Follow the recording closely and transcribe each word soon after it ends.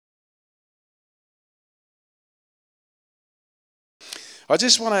I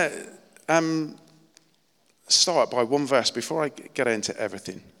just want to start by one verse before I get into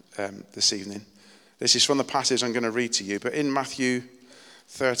everything this evening. This is from the passage I'm going to read to you, but in Matthew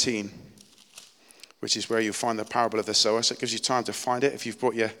 13, which is where you'll find the parable of the sower. So it gives you time to find it if you've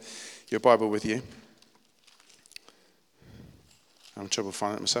brought your Bible with you. I'm having trouble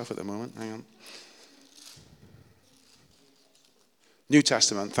finding it myself at the moment. Hang on. New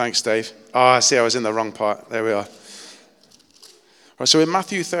Testament. Thanks, Dave. I see I was in the wrong part. There we are. All right, so in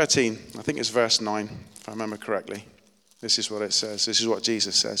Matthew 13, I think it's verse 9, if I remember correctly. This is what it says. This is what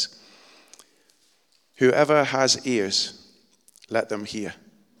Jesus says. Whoever has ears, let them hear.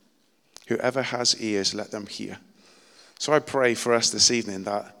 Whoever has ears, let them hear. So I pray for us this evening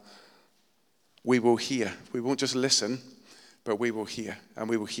that we will hear. We won't just listen, but we will hear. And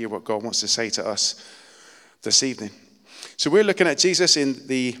we will hear what God wants to say to us this evening. So we're looking at Jesus in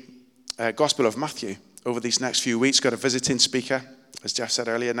the Gospel of Matthew over these next few weeks. Got a visiting speaker, as Jeff said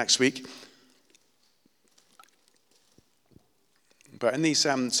earlier, next week. But in these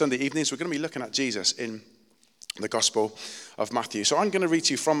Sunday evenings, we're going to be looking at Jesus in the Gospel of Matthew. So I'm going to read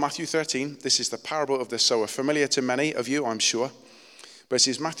to you from Matthew 13. This is the parable of the sower, familiar to many of you, I'm sure. But it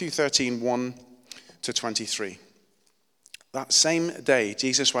is Matthew 13, 1 to 23. That same day,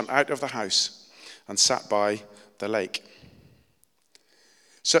 Jesus went out of the house and sat by the lake.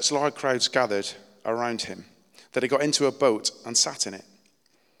 Such large crowds gathered around him that he got into a boat and sat in it,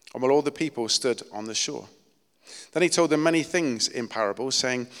 and while all the people stood on the shore. Then he told them many things in parables,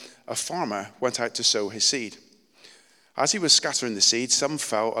 saying, a farmer went out to sow his seed. As he was scattering the seed, some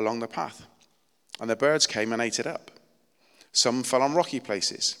fell along the path, and the birds came and ate it up. Some fell on rocky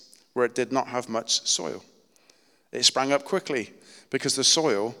places, where it did not have much soil. It sprang up quickly, because the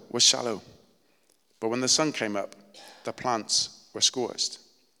soil was shallow. But when the sun came up, the plants were scorched.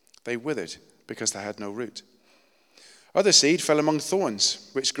 They withered, because they had no root. Other seed fell among thorns,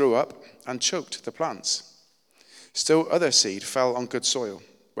 which grew up and choked the plants. Still other seed fell on good soil,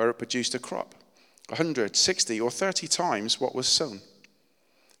 where it produced a crop, 100, 60, or 30 times what was sown.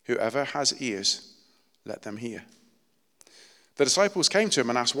 Whoever has ears, let them hear. The disciples came to him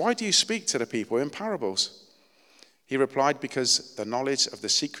and asked, why do you speak to the people in parables? He replied, because the knowledge of the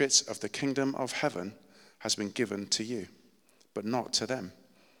secrets of the kingdom of heaven has been given to you, but not to them.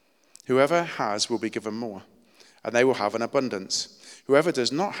 Whoever has will be given more, and they will have an abundance. Whoever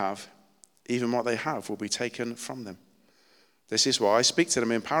does not have, even what they have will be taken from them. This is why I speak to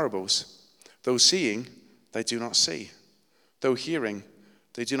them in parables. Though seeing, they do not see. Though hearing,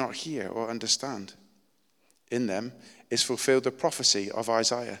 they do not hear or understand. In them is fulfilled the prophecy of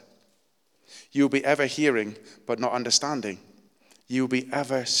Isaiah. You will be ever hearing, but not understanding. You will be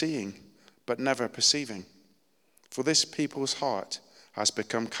ever seeing, but never perceiving. For this people's heart has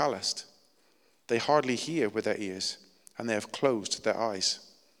become calloused. They hardly hear with their ears, and they have closed their eyes.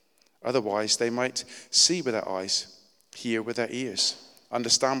 Otherwise, they might see with their eyes, hear with their ears,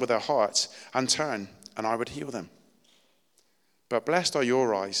 understand with their hearts, and turn, and I would heal them. But blessed are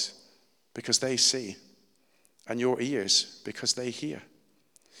your eyes, because they see, and your ears, because they hear.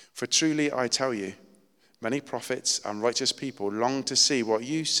 For truly I tell you, many prophets and righteous people longed to see what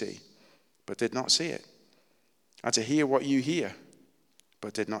you see, but did not see it, and to hear what you hear,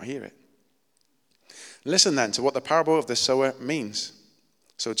 but did not hear it. Listen then to what the parable of the sower means.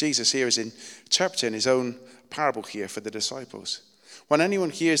 So Jesus here is interpreting his own parable here for the disciples. When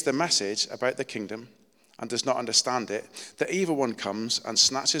anyone hears the message about the kingdom and does not understand it, the evil one comes and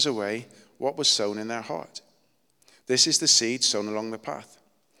snatches away what was sown in their heart. This is the seed sown along the path.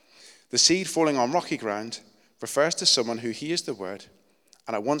 The seed falling on rocky ground refers to someone who hears the word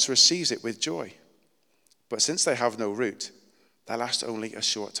and at once receives it with joy. But since they have no root, they last only a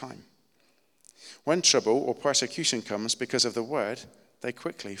short time. When trouble or persecution comes because of the word, they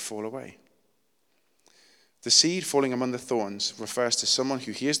quickly fall away. The seed falling among the thorns refers to someone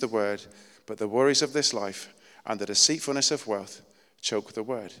who hears the word, but the worries of this life and the deceitfulness of wealth choke the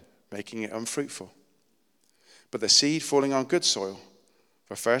word, making it unfruitful. But the seed falling on good soil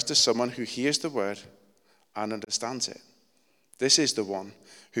refers to someone who hears the word and understands it. This is the one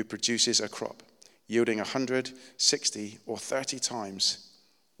who produces a crop, yielding 100, 60, or 30 times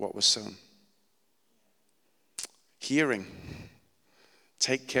what was sown. Hearing.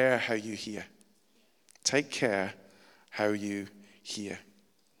 Take care how you hear. Take care how you hear.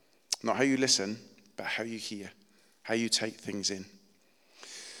 Not how you listen, but how you hear, how you take things in.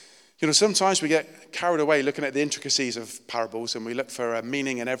 You know, sometimes we get carried away looking at the intricacies of parables, and we look for a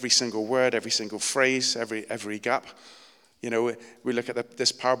meaning in every single word, every single phrase, every gap. You know, we look at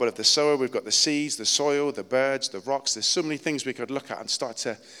this parable of the sower. We've got the seeds, the soil, the birds, the rocks. There's so many things we could look at and start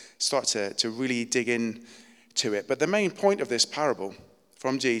to really dig in to it. But the main point of this parable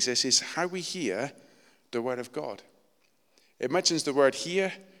from Jesus is how we hear the word of God. It mentions the word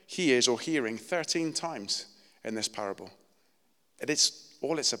hear, hears, or hearing 13 times in this parable. And it's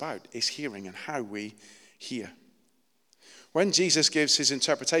all it's about is hearing and how we hear. When Jesus gives his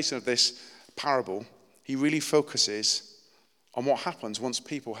interpretation of this parable, he really focuses on what happens once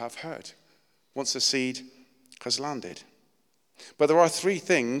people have heard, once the seed has landed. But there are three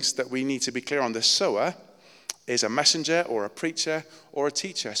things that we need to be clear on. The sower is a messenger or a preacher or a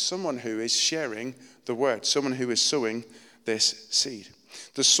teacher, someone who is sharing the word, someone who is sowing this seed.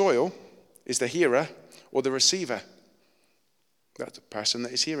 The soil is the hearer or the receiver. That's the person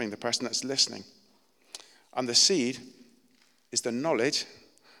that is hearing, the person that's listening. And the seed is the knowledge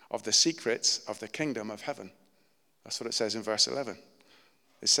of the secrets of the kingdom of heaven. That's what it says in verse 11.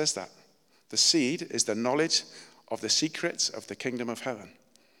 It says that. The seed is the knowledge of the secrets of the kingdom of heaven.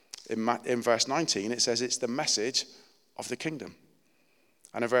 In verse 19, it says it's the message of the kingdom.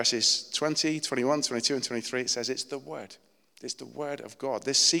 And in verses 20, 21, 22, and 23, it says it's the word. It's the word of God.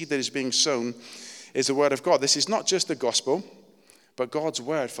 This seed that is being sown is the word of God. This is not just the gospel, but God's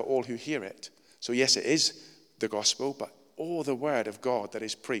word for all who hear it. So yes, it is the gospel, but all the word of God that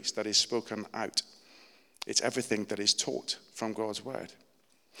is preached, that is spoken out. It's everything that is taught from God's word.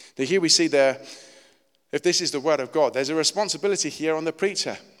 Now here we see there, if this is the word of God, there's a responsibility here on the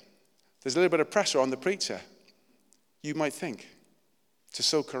preacher. There's a little bit of pressure on the preacher, you might think, to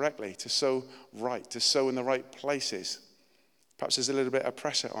sow correctly, to sow right, to sow in the right places. Perhaps there's a little bit of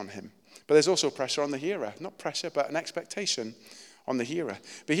pressure on him. But there's also pressure on the hearer. Not pressure, but an expectation on the hearer.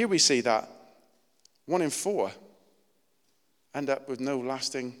 But here we see that 1 in 4 end up with no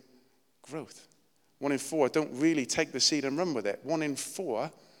lasting growth. 1 in 4 don't really take the seed and run with it. 1 in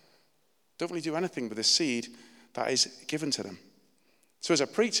 4 don't really do anything with the seed that is given to them. So as a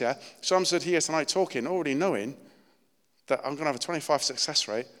preacher, so I'm stood here tonight talking, already knowing that I'm going to have a 25%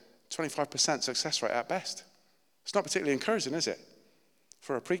 success rate at best. It's not particularly encouraging, is it,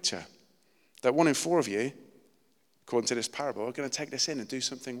 for a preacher, that 1 in 4 of you, according to this parable, are going to take this in and do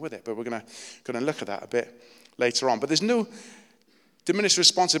something with it. But we're going to look at that a bit later on. But there's no diminished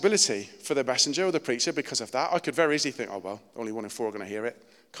responsibility for the messenger or the preacher because of that. I could very easily think, oh, well, only 1 in 4 are going to hear it.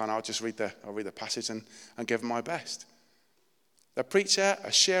 I'll just read the passage and give them my best. A preacher,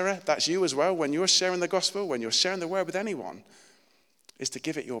 a sharer, that's you as well. When you're sharing the gospel, when you're sharing the word with anyone, is to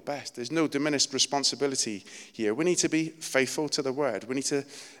give it your best. There's no diminished responsibility here. We need to be faithful to the word. We need to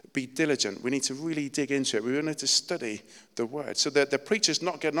be diligent. We need to really dig into it. We need to study the word. So that the preacher's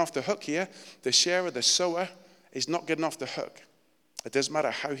not getting off the hook here. The sharer, the sower, is not getting off the hook. It doesn't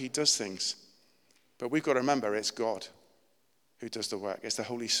matter how he does things. But we've got to remember it's God who does the work. It's the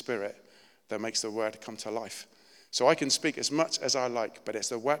Holy Spirit that makes the word come to life. So I can speak as much as I like, but it's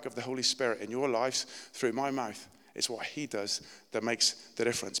the work of the Holy Spirit in your lives through my mouth. It's what he does that makes the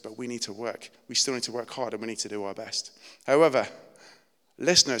difference. But we need to work. We still need to work hard and we need to do our best. However,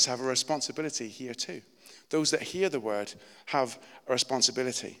 listeners have a responsibility here too. Those that hear the word have a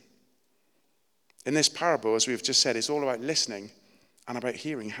responsibility. In this parable, as we've just said, it's all about listening and about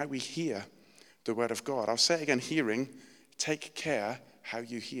hearing, how we hear the word of God. I'll say it again, hearing. Take care how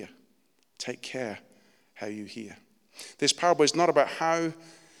you hear. Take care how you hear. This parable is not about how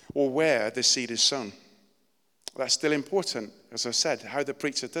or where the seed is sown. That's still important, as I said, how the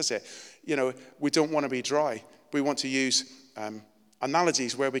preacher does it. We don't want to be dry. We want to use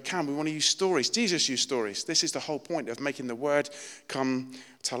analogies where we can. We want to use stories. Jesus used stories. This is the whole point of making the word come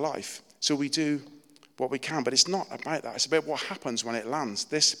to life. So we do what we can, but it's not about that. It's about what happens when it lands.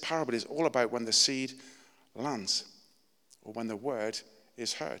 This parable is all about when the seed lands or when the word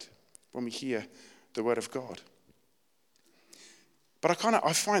is heard, when we hear the word of God. But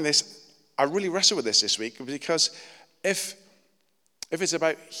I find this, I really wrestle with this week because if it's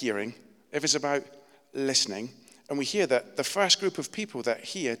about hearing, if it's about listening, and we hear that the first group of people that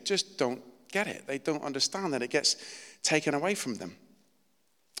hear just don't get it. They don't understand that it gets taken away from them.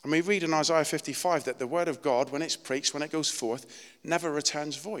 And we read in Isaiah 55 that the word of God, when it's preached, when it goes forth, never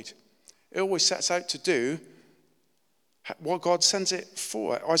returns void. It always sets out to do what God sends it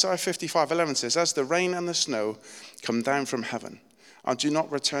for. Isaiah 55:11 says, as the rain and the snow come down from heaven, and do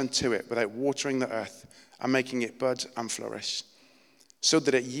not return to it without watering the earth and making it bud and flourish, so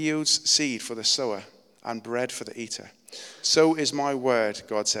that it yields seed for the sower and bread for the eater. So is my word,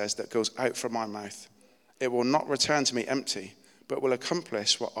 God says, that goes out from my mouth. It will not return to me empty, but will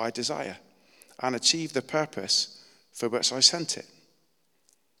accomplish what I desire and achieve the purpose for which I sent it.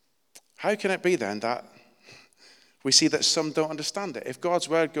 How can it be then that we see that some don't understand it? If God's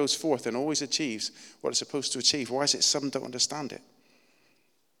word goes forth and always achieves what it's supposed to achieve, why is it some don't understand it?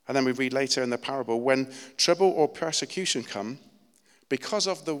 And then we read later in the parable, when trouble or persecution come because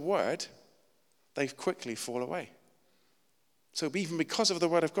of the word, they quickly fall away. So even because of the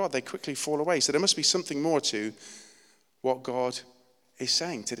word of God, they quickly fall away. So there must be something more to what God is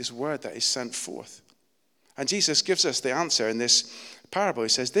saying, to this word that is sent forth. And Jesus gives us the answer in this parable. He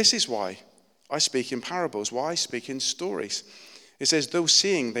says, this is why I speak in parables, why I speak in stories. It says, though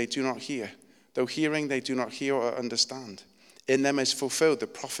seeing they do not hear, though hearing they do not hear or understand. In them is fulfilled the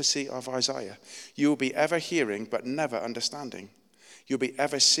prophecy of Isaiah. You will be ever hearing, but never understanding. You'll be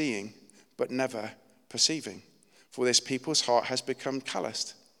ever seeing, but never perceiving. For this people's heart has become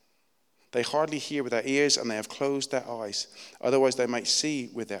calloused. They hardly hear with their ears, and they have closed their eyes. Otherwise they might see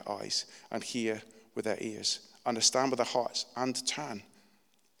with their eyes, and hear with their ears, understand with their hearts, and turn,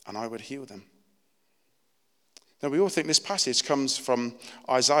 and I would heal them. Now we all think this passage comes from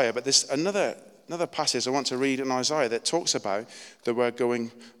Isaiah, but there's another passage I want to read in Isaiah that talks about the word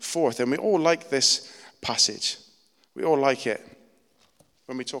going forth. And we all like this passage. We all like it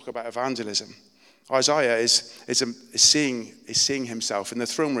when we talk about evangelism. Isaiah is seeing himself in the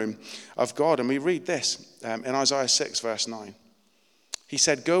throne room of God. And we read this in Isaiah 6, verse 9. He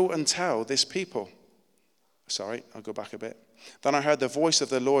said, go and tell this people. Sorry, I'll go back a bit. Then I heard the voice of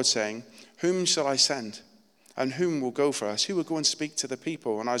the Lord saying, whom shall I send? And whom will go for us? Who will go and speak to the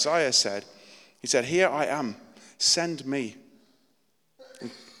people? And Isaiah said, here I am, send me.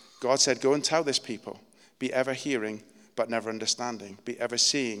 And God said, go and tell this people, be ever hearing, but never understanding. Be ever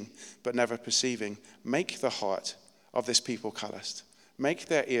seeing, but never perceiving. Make the heart of this people calloused. Make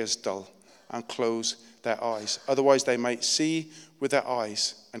their ears dull and close their eyes. Otherwise they might see with their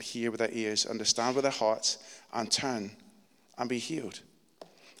eyes and hear with their ears, understand with their hearts and turn and be healed.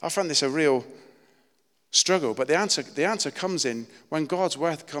 I found this a real struggle, but the answer comes in when God's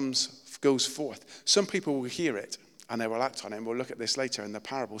word goes forth. Some people will hear it and they will act on it, and we'll look at this later in the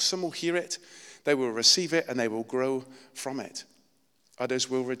parable. Some will hear it, they will receive it, and they will grow from it. Others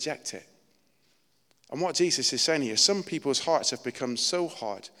will reject it. And what Jesus is saying here, some people's hearts have become so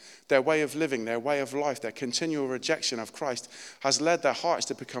hard, their way of living, their way of life, their continual rejection of Christ has led their hearts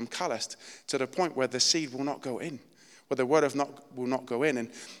to become calloused to the point where the seed will not go in, where the word will not go in.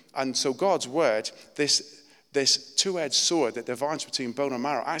 And so God's word, this two-edged sword that divides between bone and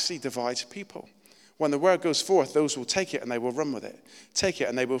marrow, actually divides people. When the word goes forth, those will take it and they will run with it. Take it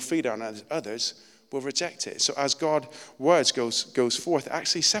and they will feed on it, and others will reject it. So as God's words goes forth, it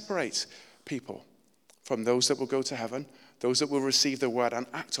actually separates people from those that will go to heaven, those that will receive the word and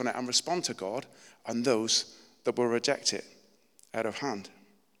act on it and respond to God, and those that will reject it out of hand.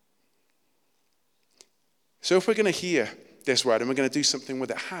 So if we're going to hear this word and we're going to do something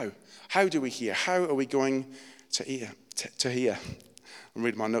with it, how? How do we hear? How are we going to hear? I'm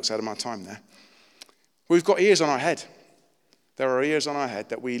reading my notes out of my time there. We've got ears on our head. There are ears on our head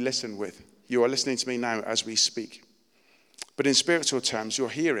that we listen with. You are listening to me now as we speak. But in spiritual terms, you're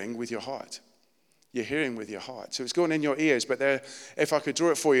hearing with your heart. You're hearing with your heart. So it's going in your ears, but if I could draw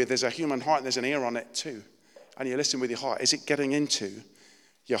it for you, there's a human heart and there's an ear on it too. And you listen with your heart. Is it getting into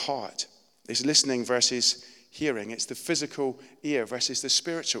your heart? It's listening versus hearing. It's the physical ear versus the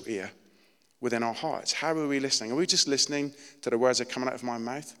spiritual ear within our hearts. How are we listening? Are we just listening to the words that are coming out of my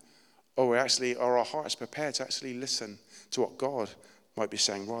mouth? Or are our hearts prepared to actually listen to what God might be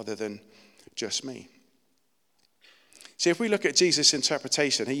saying rather than just me? See, if we look at Jesus'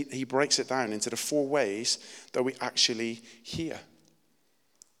 interpretation, he breaks it down into the 4 ways that we actually hear.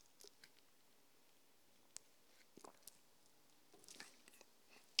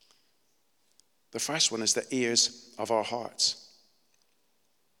 The first one is the ears of our hearts.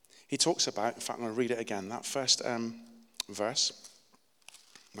 He talks about, in fact, I'm going to read it again, that first verse,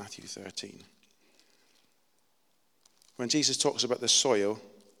 Matthew 13. When Jesus talks about the soil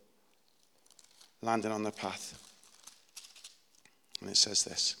landing on the path. And it says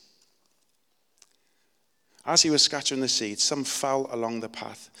this. As he was scattering the seed, some fell along the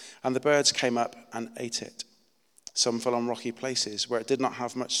path, and the birds came up and ate it. Some fell on rocky places where it did not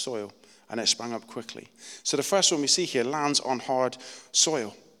have much soil, and it sprang up quickly. So the first one we see here lands on hard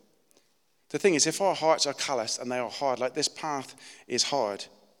soil. The thing is, if our hearts are calloused and they are hard, like this path is hard,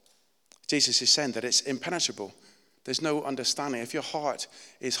 Jesus is saying that it's impenetrable. There's no understanding. If your heart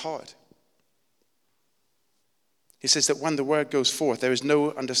is hard, he says that when the word goes forth, there is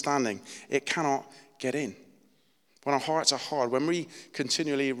no understanding. It cannot get in. When our hearts are hard, when we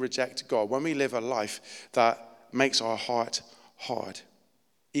continually reject God, when we live a life that makes our heart hard,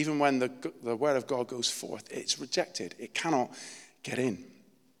 even when the word of God goes forth, it's rejected. It cannot get in,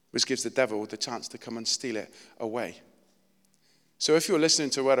 which gives the devil the chance to come and steal it away. So if you're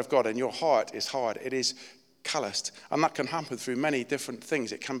listening to the word of God and your heart is hard, it is calloused. And that can happen through many different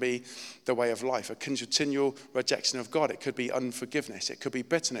things. It can be the way of life, a continual rejection of God. It could be unforgiveness. It could be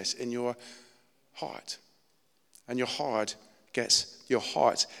bitterness in your heart. And your heart gets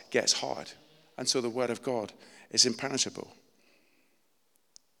hard. And so the word of God is impenetrable.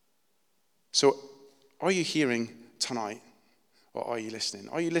 So are you hearing tonight, or are you listening?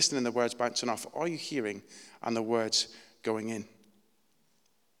 Are you listening and the words bouncing off? Or are you hearing and the words going in?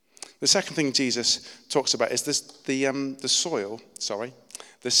 The second thing Jesus talks about is the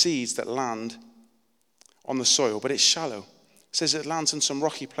seeds that land on the soil, but it's shallow. It says it lands in some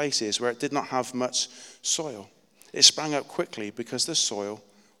rocky places where it did not have much soil. It sprang up quickly because the soil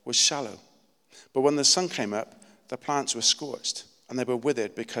was shallow. But when the sun came up, the plants were scorched, and they were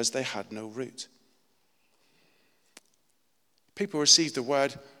withered because they had no root. People receive the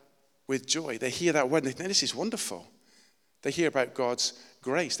word with joy. They hear that word and they think, this is wonderful. They hear about God's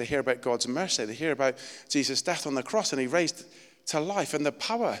grace. They hear about God's mercy. They hear about Jesus' death on the cross and he raised to life and the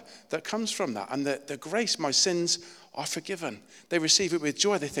power that comes from that. And the grace, my sins are forgiven. They receive it with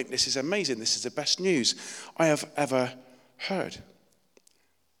joy. They think, this is amazing. This is the best news I have ever heard.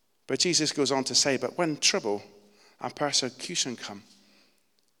 But Jesus goes on to say, but when trouble and persecution come,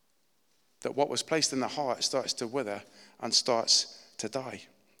 that what was placed in the heart starts to wither and starts to die,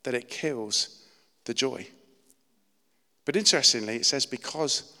 that it kills the joy. But interestingly, it says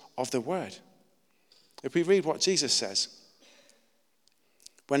because of the word. If we read what Jesus says,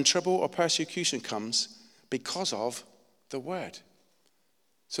 when trouble or persecution comes, because of the word.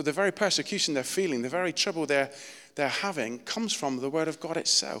 So the very persecution they're feeling, the very trouble they're having, comes from the word of God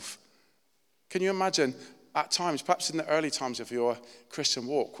itself. Can you imagine at times, perhaps in the early times of your Christian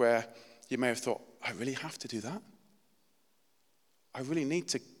walk, where you may have thought, I really have to do that? I really need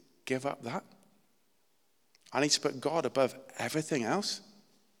to give up that? I need to put God above everything else?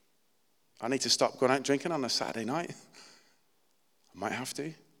 I need to stop going out drinking on a Saturday night? I might have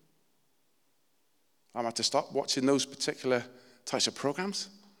to. I might have to stop watching those particular types of programs.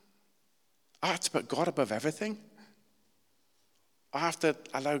 I have to put God above everything. I have to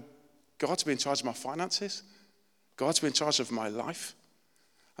allow God to be in charge of my finances. God to be in charge of my life.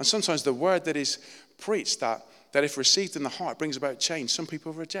 And sometimes the word that is preached that if received in the heart brings about change, some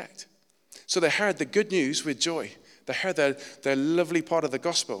people reject. So they heard the good news with joy. They heard the lovely part of the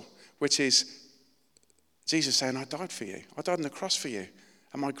gospel, which is Jesus saying, I died for you. I died on the cross for you.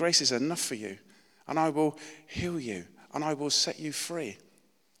 And my grace is enough for you. And I will heal you. And I will set you free.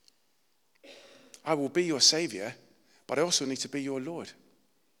 I will be your Savior, but I also need to be your Lord.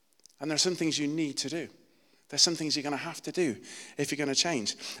 And there are some things you need to do. There's some things you're going to have to do if you're going to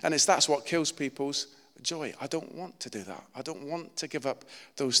change. And that's what kills people's joy. I don't want to do that. I don't want to give up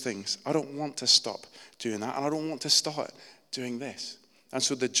those things. I don't want to stop doing that. And I don't want to start doing this. And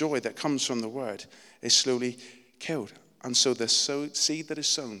so the joy that comes from the word is slowly killed. And so the seed that is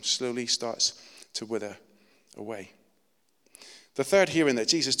sown slowly starts to wither away. The third hearing that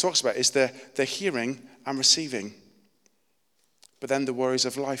Jesus talks about is the hearing and receiving. But then the worries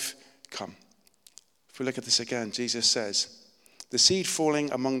of life come. If we look at this again, Jesus says, the seed falling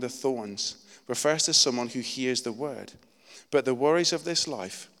among the thorns refers to someone who hears the word. But the worries of this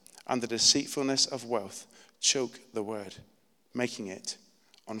life and the deceitfulness of wealth choke the word, making it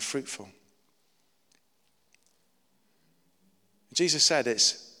unfruitful. Jesus said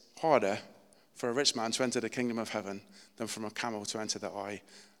it's harder for a rich man to enter the kingdom of heaven than for a camel to enter the eye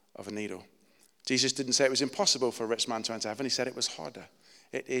of a needle. Jesus didn't say it was impossible for a rich man to enter heaven. He said it was harder.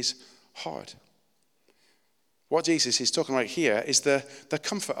 It is hard. What Jesus is talking about here is the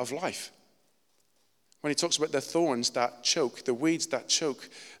comfort of life. When he talks about the thorns that choke, the weeds that choke,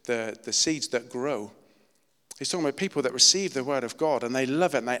 the seeds that grow, he's talking about people that receive the word of God and they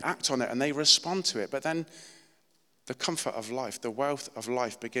love it and they act on it and they respond to it. But then the comfort of life, the wealth of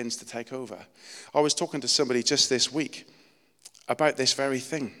life begins to take over. I was talking to somebody just this week about this very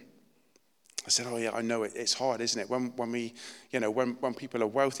thing. I said, oh yeah, I know it's hard, isn't it? When people are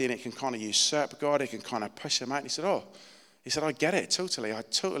wealthy and it can kind of usurp God, it can kind of push him out. And he said, I get it totally. I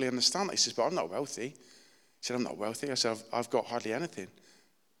totally understand that. He says, but I'm not wealthy. He said, I'm not wealthy. I said, I've got hardly anything.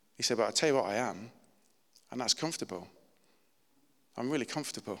 He said, but I'll tell you what I am, and that's comfortable. I'm really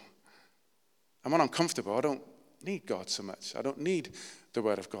comfortable. And when I'm comfortable, I don't need God so much. I don't need the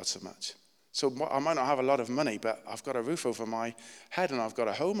word of God so much. So I might not have a lot of money, but I've got a roof over my head, and I've got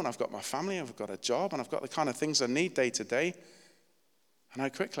a home, and I've got my family, and I've got a job, and I've got the kind of things I need day to day. And how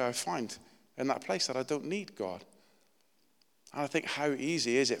quickly I find in that place that I don't need God. And I think how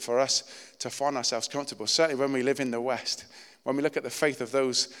easy is it for us to find ourselves comfortable, certainly when we live in the West. When we look at the faith of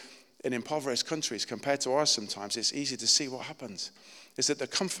those in impoverished countries compared to ours sometimes, it's easy to see what happens. Is that the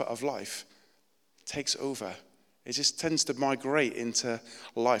comfort of life takes over. It just tends to migrate into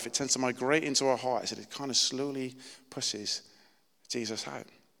life. It tends to migrate into our hearts, and it kind of slowly pushes Jesus out.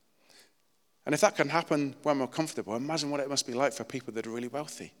 And if that can happen when we're comfortable, imagine what it must be like for people that are really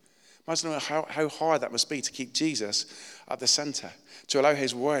wealthy. Imagine how hard that must be to keep Jesus at the center, to allow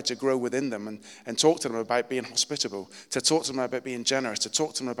his word to grow within them and talk to them about being hospitable, to talk to them about being generous, to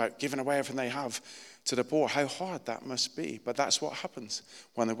talk to them about giving away everything they have to the poor. How hard that must be. But that's what happens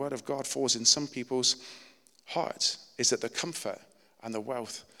when the word of God falls in some people's hearts, is that the comfort and the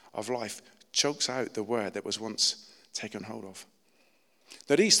wealth of life chokes out the word that was once taken hold of.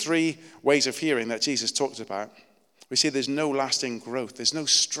 Now, these three ways of hearing that Jesus talked about, we see there's no lasting growth. There's no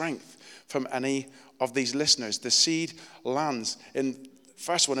strength from any of these listeners. The seed lands. In the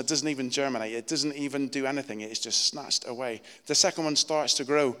first one, it doesn't even germinate. It doesn't even do anything. It's just snatched away. The second one starts to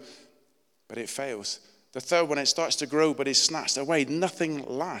grow, but it fails. The third one, it starts to grow, but is snatched away. Nothing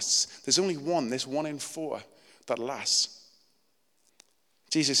lasts. There's only one, this 1 in 4, that lasts.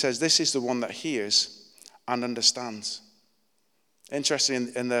 Jesus says this is the one that hears and understands. Interesting,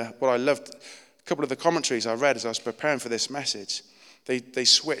 what I loved, a couple of the commentaries I read as I was preparing for this message, they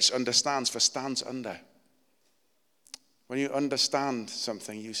switch understands for stands under. When you understand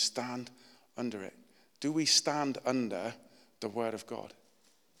something, you stand under it. Do we stand under the word of God?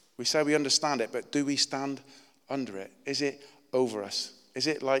 We say we understand it, but do we stand under it? Is it over us? Is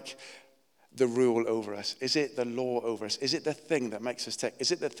it like the rule over us? Is it the law over us? Is it the thing that makes us tick?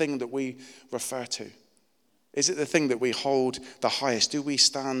 Is it the thing that we refer to? Is it the thing that we hold the highest? Do we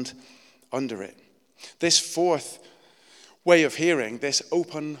stand under it? This fourth way of hearing, this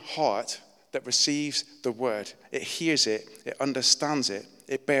open heart that receives the word, it hears it, it understands it,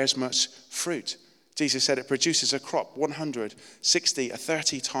 it bears much fruit. Jesus said it produces a crop 160,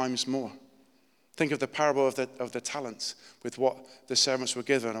 30 times more. Think of the parable of the talents, with what the servants were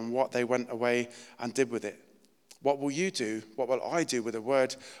given and what they went away and did with it. What will you do? What will I do with the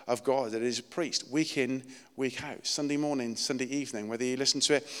word of God that is preached week in, week out, Sunday morning, Sunday evening, whether you listen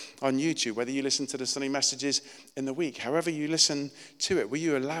to it on YouTube, whether you listen to the Sunday messages in the week, however you listen to it, will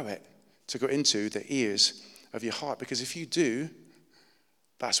you allow it to go into the ears of your heart? Because if you do,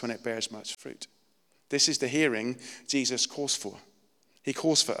 that's when it bears much fruit. This is the hearing Jesus calls for. He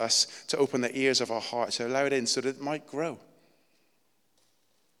calls for us to open the ears of our heart, to allow it in so that it might grow.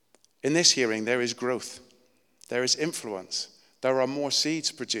 In this hearing, there is growth. There is influence. There are more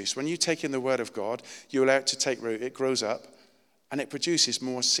seeds produced. When you take in the word of God, you allow it to take root, it grows up, and it produces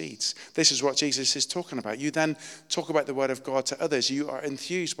more seeds. This is what Jesus is talking about. You then talk about the word of God to others. You are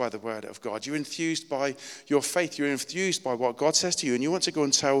enthused by the word of God. You're enthused by your faith. You're enthused by what God says to you, and you want to go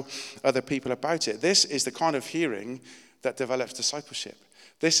and tell other people about it. This is the kind of hearing that develops discipleship.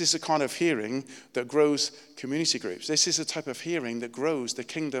 This is the kind of hearing that grows community groups. This is the type of hearing that grows the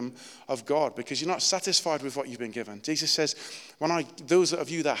kingdom of God, because you're not satisfied with what you've been given. Jesus says, those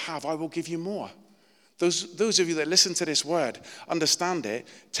of you that have, I will give you more. Those of you that listen to this word, understand it,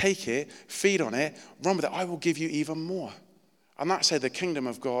 take it, feed on it, run with it, I will give you even more. And that's how the kingdom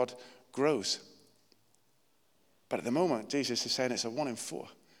of God grows. But at the moment, Jesus is saying it's a 1 in 4.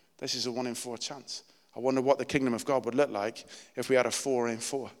 This is a 1 in 4 chance. I wonder what the kingdom of God would look like if we had a 4 in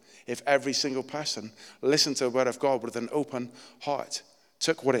 4. If every single person listened to the word of God with an open heart,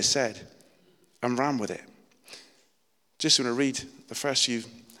 took what it said and ran with it. Just want to read the first few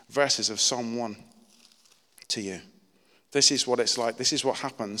verses of Psalm 1 to you. This is what it's like. This is what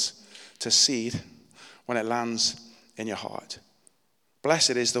happens to seed when it lands in your heart.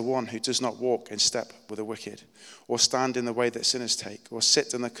 Blessed is the one who does not walk in step with the wicked, or stand in the way that sinners take, or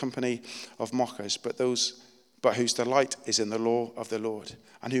sit in the company of mockers, but whose delight is in the law of the Lord,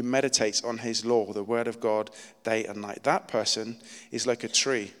 and who meditates on his law, the word of God, day and night. That person is like a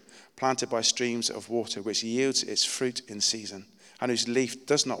tree planted by streams of water, which yields its fruit in season, and whose leaf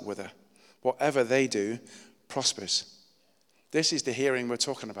does not wither. Whatever they do prospers. This is the hearing we're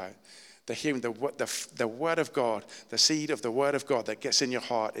talking about. The hearing, the word of God, the seed of the word of God that gets in your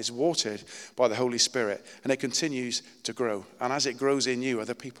heart is watered by the Holy Spirit, and it continues to grow. And as it grows in you,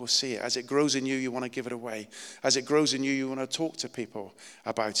 other people see it. As it grows in you, you want to give it away. As it grows in you, you want to talk to people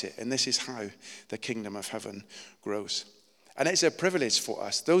about it. And this is how the kingdom of heaven grows. And it's a privilege for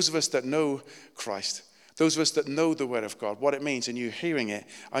us, those of us that know Christ, those of us that know the word of God, what it means, and you hearing it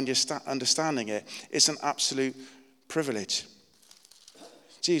and you're understanding it, it's an absolute privilege.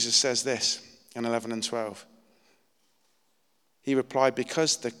 Jesus says this in 11 and 12. He replied,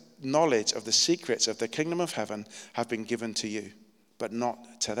 because the knowledge of the secrets of the kingdom of heaven have been given to you, but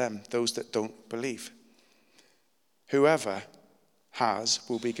not to them, those that don't believe. Whoever has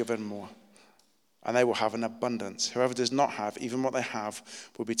will be given more, and they will have an abundance. Whoever does not have, even what they have,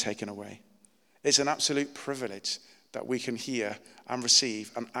 will be taken away. It's an absolute privilege that we can hear and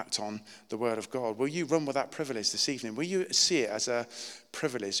receive and act on the word of God. Will you run with that privilege this evening? Will you see it as a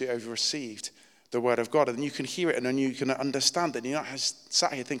privilege that you've received the word of God, and then you can hear it and then you can understand it, and you're not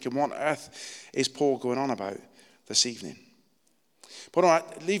sat here thinking, what on earth is Paul going on about this evening? But I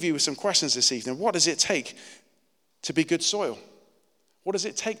leave you with some questions this evening. What does it take to be good soil? What does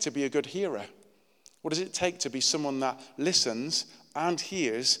it take to be a good hearer? What does it take to be someone that listens and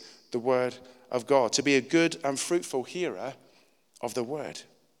hears the word of God, to be a good and fruitful hearer of the word?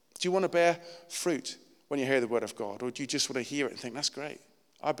 Do you want to bear fruit when you hear the word of God, or do you just want to hear it and think, that's great,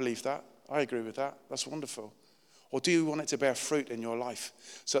 I believe that, I agree with that, that's wonderful? Or do you want it to bear fruit in your life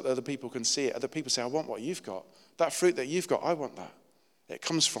so that other people can see it? Other people say, I want what you've got. That fruit that you've got, I want that. It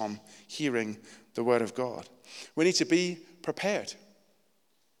comes from hearing the word of God. We need to be prepared.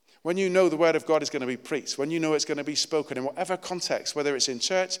 When you know the word of God is going to be preached, when you know it's going to be spoken in whatever context, whether it's in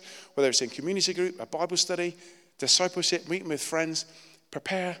church, whether it's in community group, a Bible study, discipleship, meeting with friends,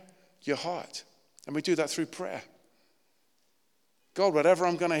 prepare your heart. And we do that through prayer. God, whatever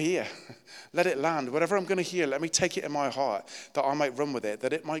I'm going to hear, let it land. Whatever I'm going to hear, let me take it in my heart, that I might run with it,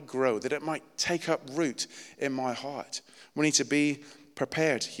 that it might grow, that it might take up root in my heart. We need to be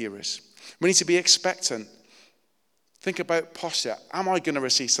prepared hearers. We need to be expectant. Think about posture. Am I going to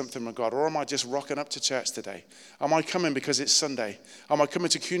receive something from God, or am I just rocking up to church today? Am I coming because it's Sunday? Am I coming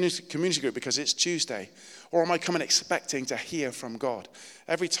to community group because it's Tuesday? Or am I coming expecting to hear from God?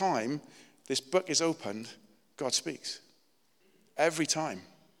 Every time this book is opened, God speaks. Every time.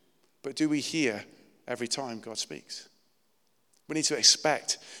 But do we hear every time God speaks? We need to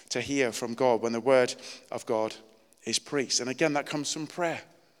expect to hear from God when the word of God is preached. And again, that comes from prayer.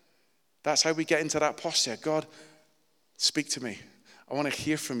 That's how we get into that posture. God, speak to me. I want to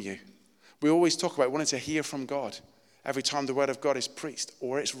hear from you. We always talk about wanting to hear from God. Every time the word of God is preached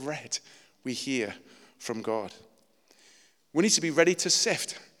or it's read, we hear from God. We need to be ready to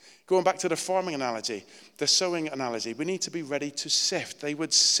sift. Going back to the farming analogy, the sowing analogy, we need to be ready to sift. They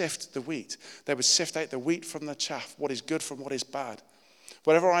would sift the wheat. They would sift out the wheat from the chaff, what is good from what is bad.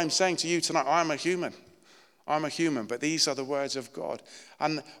 Whatever I'm saying to you tonight, I'm a human. I'm a human, but these are the words of God.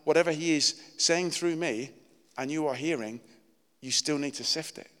 And whatever he is saying through me, and you are hearing, you still need to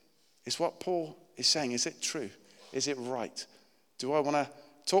sift it. It's what Paul is saying. Is it true? Is it right? Do I want to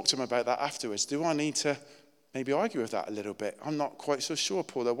talk to him about that afterwards? Do I need to maybe argue with that a little bit? I'm not quite so sure,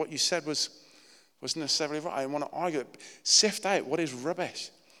 Paul, that what you said wasn't necessarily right. I want to argue it. Sift out what is rubbish.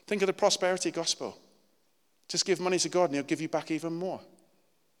 Think of the prosperity gospel. Just give money to God and he'll give you back even more.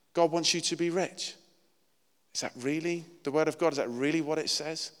 God wants you to be rich. Is that really the word of God? Is that really what it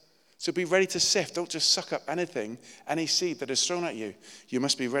says? So be ready to sift. Don't just suck up anything, any seed that is thrown at you. You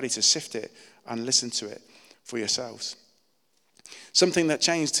must be ready to sift it and listen to it for yourselves. Something that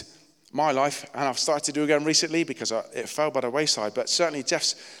changed my life, and I've started to do again recently because it fell by the wayside, but certainly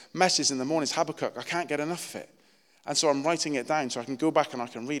Jeff's message in the mornings, Habakkuk, I can't get enough of it. And so I'm writing it down so I can go back and I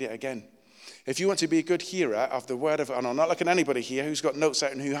can read it again. If you want to be a good hearer of the word of, and I'm not looking at anybody here who's got notes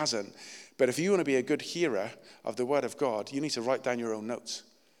out and who hasn't, but if you want to be a good hearer of the word of God, you need to write down your own notes.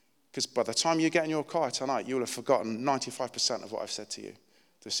 Because by the time you get in your car tonight, you will have forgotten 95% of what I've said to you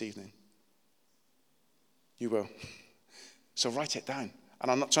this evening. You will. So write it down. And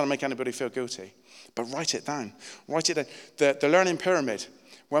I'm not trying to make anybody feel guilty, but write it down. Write it down. The learning pyramid,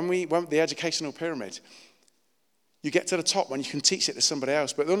 when the educational pyramid, you get to the top when you can teach it to somebody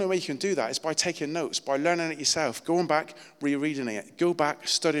else. But the only way you can do that is by taking notes, by learning it yourself, going back, rereading it, go back,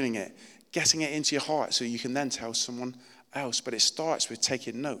 studying it, getting it into your heart so you can then tell someone else. But it starts with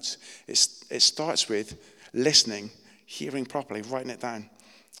taking notes. It starts with listening, hearing properly, writing it down.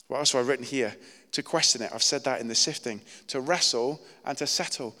 What else have I written here? To question it. I've said that in the sifting. To wrestle and to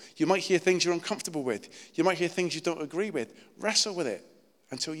settle. You might hear things you're uncomfortable with. You might hear things you don't agree with. Wrestle with it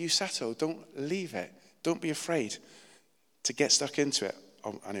until you settle. Don't leave it. Don't be afraid to get stuck into it.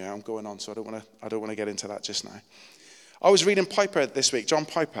 Oh, anyway, I'm going on, so I don't want to get into that just now. I was reading Piper this week, John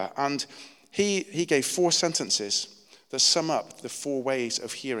Piper, and he gave 4 sentences that sum up the 4 ways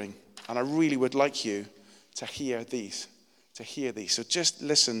of hearing. And I really would like you to hear these. So just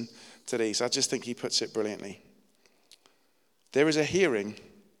listen to these. I just think he puts it brilliantly. There is a hearing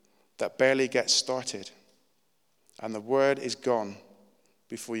that barely gets started, and the word is gone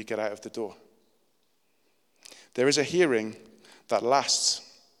before you get out of the door. There is a hearing that lasts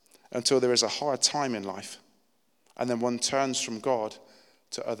until there is a hard time in life, and then one turns from God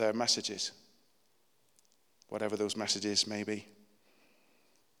to other messages, whatever those messages may be.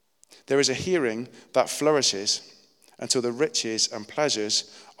 There is a hearing that flourishes until the riches and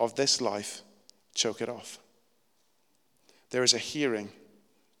pleasures of this life choke it off. There is a hearing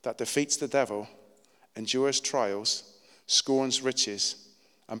that defeats the devil, endures trials, scorns riches,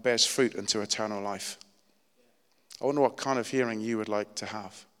 and bears fruit unto eternal life. I wonder what kind of hearing you would like to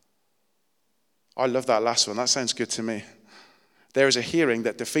have. I love that last one. That sounds good to me. There is a hearing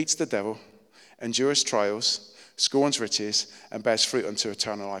that defeats the devil, endures trials, scorns riches, and bears fruit unto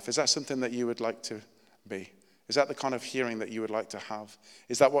eternal life. Is that something that you would like to be? Is that the kind of hearing that you would like to have?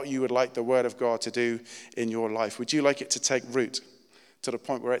 Is that what you would like the word of God to do in your life? Would you like it to take root to the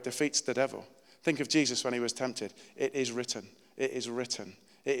point where it defeats the devil? Think of Jesus when he was tempted. It is written. It is written.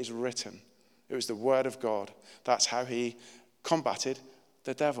 It is written. It was the word of God. That's how he combated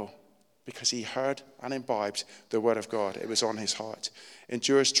the devil, because he heard and imbibed the word of God. It was on his heart.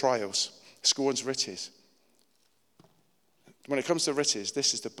 Endures trials, scorns riches. When it comes to riches,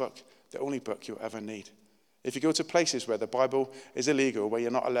 this is the book, the only book you'll ever need. If you go to places where the Bible is illegal, where you're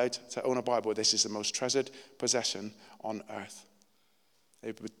not allowed to own a Bible, this is the most treasured possession on earth.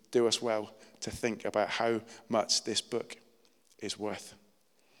 It would do us well to think about how much this book is worth.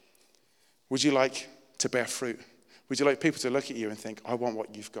 Would you like to bear fruit? Would you like people to look at you and think, I want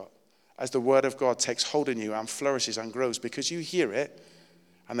what you've got? As the word of God takes hold in you and flourishes and grows because you hear it,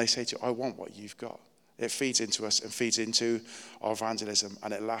 and they say to you, I want what you've got. It feeds into us and feeds into our evangelism,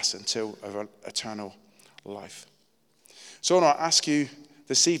 and it lasts until eternal life. So I want to ask you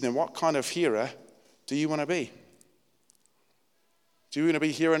this evening, what kind of hearer do you want to be? Do you want to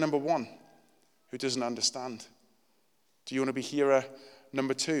be hearer number 1, who doesn't understand? Do you want to be hearer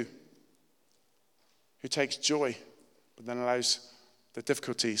number 2, who takes joy, but then allows the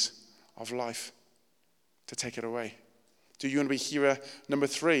difficulties of life to take it away? Do you want to be hearer number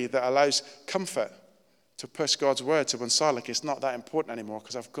 3, that allows comfort to push God's word to one side, like it's not that important anymore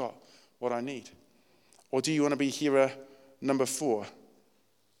because I've got what I need? Or do you want to be hearer number 4,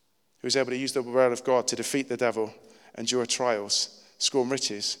 who's able to use the word of God to defeat the devil, endure trials, scorn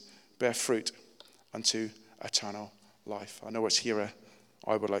riches, bear fruit unto eternal life? I know which hearer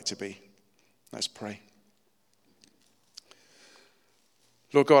I would like to be. Let's pray.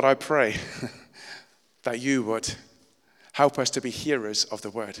 Lord God, I pray that you would help us to be hearers of the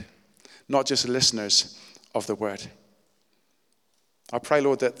word, not just listeners of the word. I pray,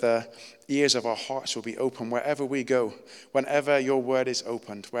 Lord, that the ears of our hearts will be open wherever we go, whenever your word is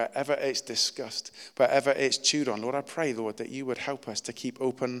opened, wherever it's discussed, wherever it's chewed on. Lord, I pray, Lord, that you would help us to keep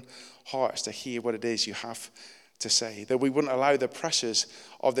open hearts to hear what it is you have to say, that we wouldn't allow the pressures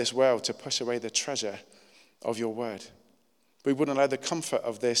of this world to push away the treasure of your word. We wouldn't allow the comfort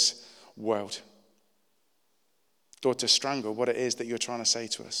of this world, Lord, to strangle what it is that you're trying to say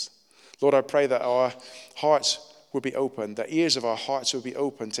to us. Lord, I pray that our hearts will be open, the ears of our hearts will be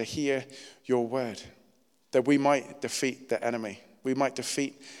open to hear your word, that we might defeat the enemy, we might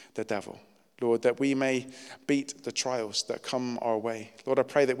defeat the devil, Lord, that we may beat the trials that come our way. Lord, I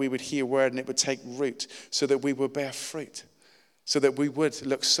pray that we would hear word and it would take root so that we would bear fruit, so that we would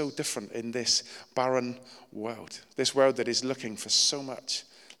look so different in this barren world, this world that is looking for so much.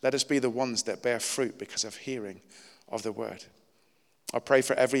 Let us be the ones that bear fruit because of hearing of the word. I pray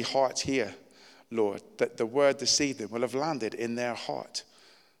for every heart here, Lord, that the word this evening will have landed in their heart,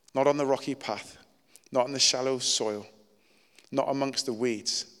 not on the rocky path, not in the shallow soil, not amongst the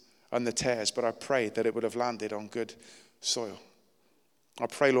weeds and the tares, but I pray that it would have landed on good soil. I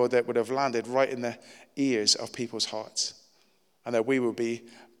pray, Lord, that it would have landed right in the ears of people's hearts, and that we will be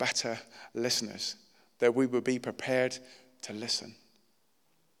better listeners, that we will be prepared to listen.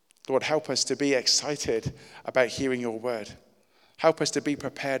 Lord, help us to be excited about hearing your word. Help us to be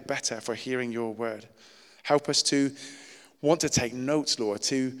prepared better for hearing your word. Help us to want to take notes, Lord,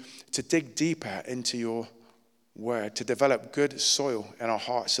 to dig deeper into your word, to develop good soil in our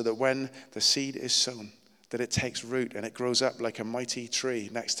hearts so that when the seed is sown, that it takes root and it grows up like a mighty tree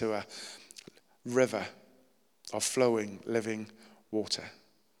next to a river of flowing, living water.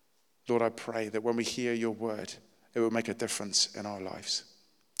 Lord, I pray that when we hear your word, it will make a difference in our lives.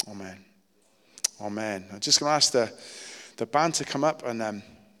 Amen. Amen. I'm just going to ask the band to come up, and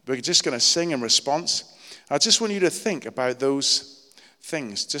we're just going to sing in response. I just want you to think about those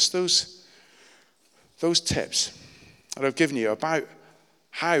things, just those tips that I've given you about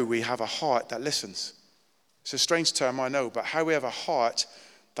how we have a heart that listens. It's a strange term, I know, but how we have a heart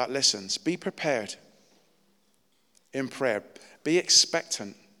that listens. Be prepared in prayer. Be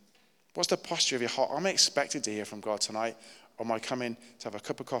expectant. What's the posture of your heart? Am I expected to hear from God tonight? Or am I coming to have a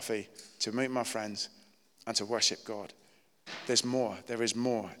cup of coffee, to meet my friends, and to worship God? There's more. There is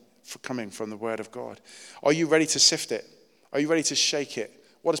more coming from the word of God. Are you ready to sift it? Are you ready to shake it?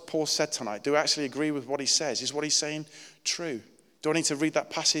 What has Paul said tonight? Do I actually agree with what he says? Is what he's saying true? Do I need to read that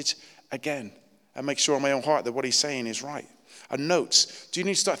passage again and make sure in my own heart that what he's saying is right? And notes. Do you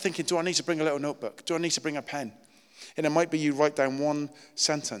need to start thinking, do I need to bring a little notebook? Do I need to bring a pen? And it might be you write down one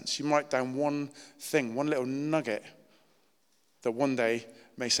sentence. You write down one thing, one little nugget that one day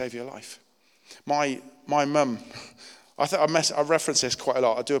may save your life. My mum, I reference this quite a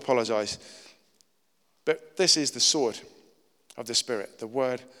lot. I do apologize. But this is the sword of the Spirit, the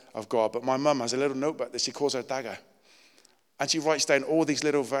word of God. But my mum has a little notebook that she calls her dagger. And she writes down all these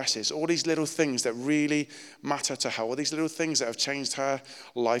little verses, all these little things that really matter to her, all these little things that have changed her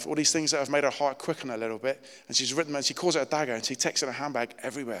life, all these things that have made her heart quicken a little bit. And she's written them, and she calls it a dagger, and she takes it in a handbag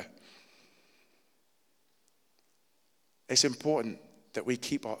everywhere. It's important that we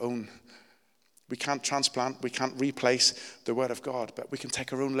keep our own. We can't transplant, we can't replace the word of God, but we can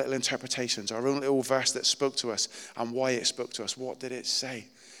take our own little interpretations, our own little verse that spoke to us and why it spoke to us. What did it say?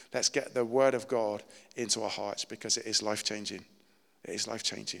 Let's get the word of God into our hearts because it is life-changing. It is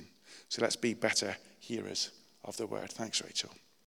life-changing. So let's be better hearers of the word. Thanks, Rachel.